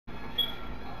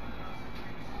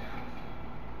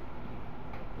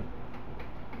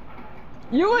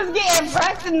You was getting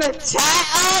pressed in the chat.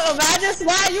 Oh, imagine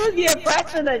Swag, you was getting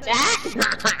pressed in the chat.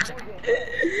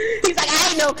 He's like, I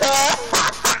ain't no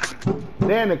cuz.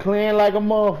 Then the clean like a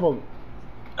motherfucker.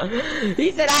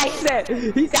 He said, I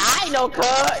ain't no cuz.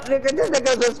 Nigga, this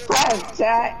nigga was pressed,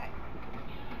 chat.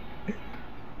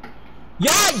 Yo,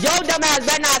 dumbass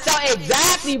better not sell.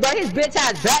 Exactly, bro. His bitch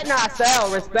ass better not sell,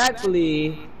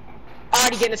 respectfully.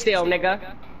 Already getting a steal, nigga.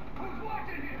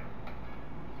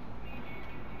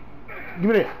 Give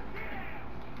me that.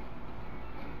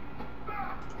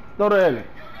 Throw the alley.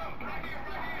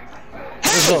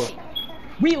 Let's go.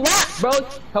 We locked, bro.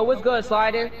 So what's good,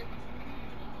 Slider?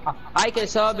 I can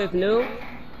sub if new.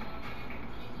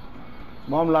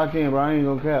 Mom locked in, bro. I ain't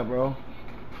gonna cap, bro.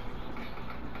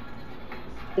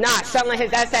 Nah, selling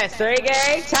his SS3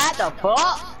 game. Chat the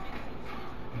fuck.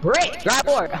 Brick, grab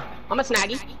board. I'm a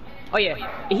snaggy. Oh yeah,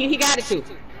 he got it too.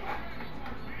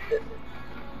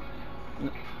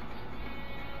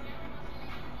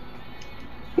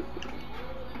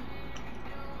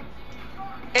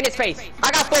 In his face.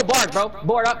 I got full bars, bro.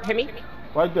 Board up, hit me.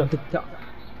 Right there.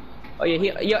 Oh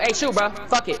yeah, yo, hey, shoot, bro.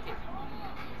 Fuck it.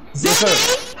 Yes,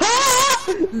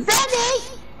 Zenny!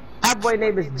 Zenny! That boy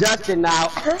name is Justin now.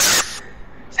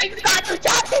 Say God to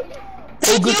Justin.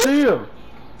 Oh, good steal.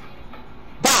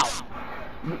 Bow.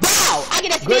 Bow. I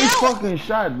get a steal. Great fucking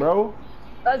shot, bro.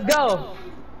 Let's go.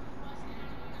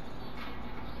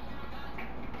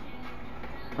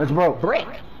 Let's broke. Brick.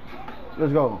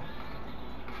 Let's go.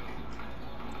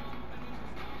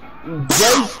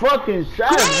 Great fucking shot,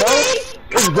 bro.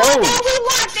 Let's go. Man, we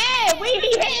locked in. We be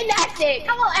hitting that shit.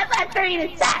 Come on, FS3 in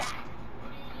the chat.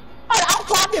 I'm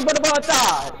clocking for the one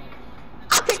time.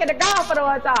 I'm kicking the ground for the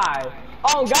one time.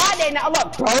 Oh God, they now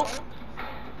look, bro.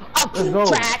 Let's go.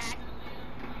 Trash.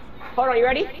 Hold on, you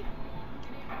ready?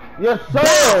 Yes,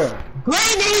 sir.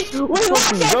 Granny, we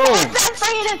locked in SS3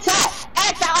 in the chat.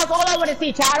 That's all I want to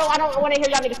see, chat. I don't want to hear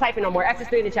y'all niggas typing no more.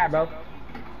 SS3 in the chat, bro.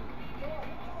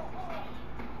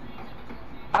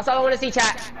 That's all I want to see,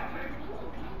 chat.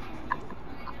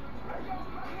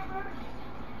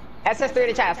 SS3 in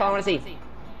the chat, that's all I want to see.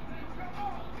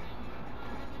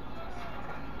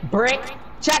 Brick.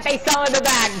 Chat, they selling the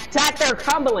bag. Chat, they're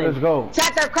crumbling. Let's go.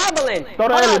 Chat, they're crumbling. Throw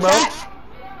the alley, bro. Chat.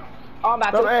 Oh, I'm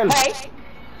about to. Hey,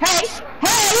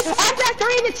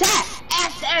 SS3 in the chat.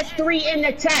 SS3 in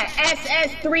the chat.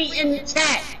 SS3 in the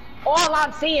chat. All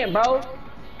I'm seeing, bro.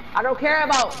 I don't care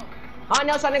about. I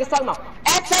know some niggas talking about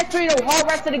SS3 the whole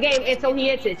rest of the game until he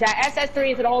hits it, chat.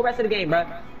 SS3 into the whole rest of the game, bro.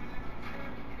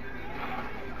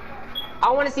 I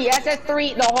want to see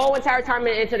SS3 the whole entire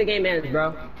tournament into the game ends,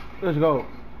 bro. Let's go.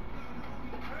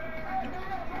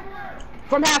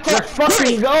 From half court. Let's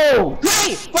fucking go.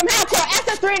 Great. From half court.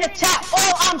 SS3 in the chat.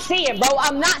 All I'm seeing, bro.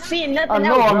 I'm not seeing nothing else, I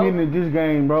know bro. I'm getting this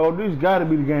game, bro. This gotta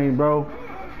be the game, bro.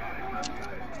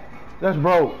 That's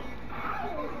broke.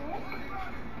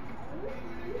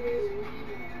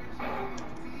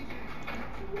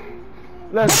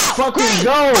 Let's fucking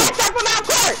go. From half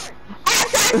court.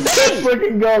 Let's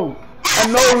freaking go. I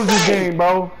know it was this game,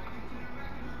 bro.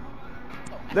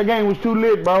 That game was too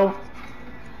lit, bro.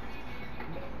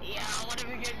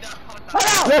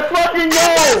 Let's fucking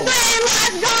go.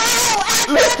 Let's go.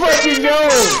 Let's fucking go.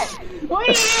 We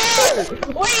here.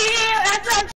 We here.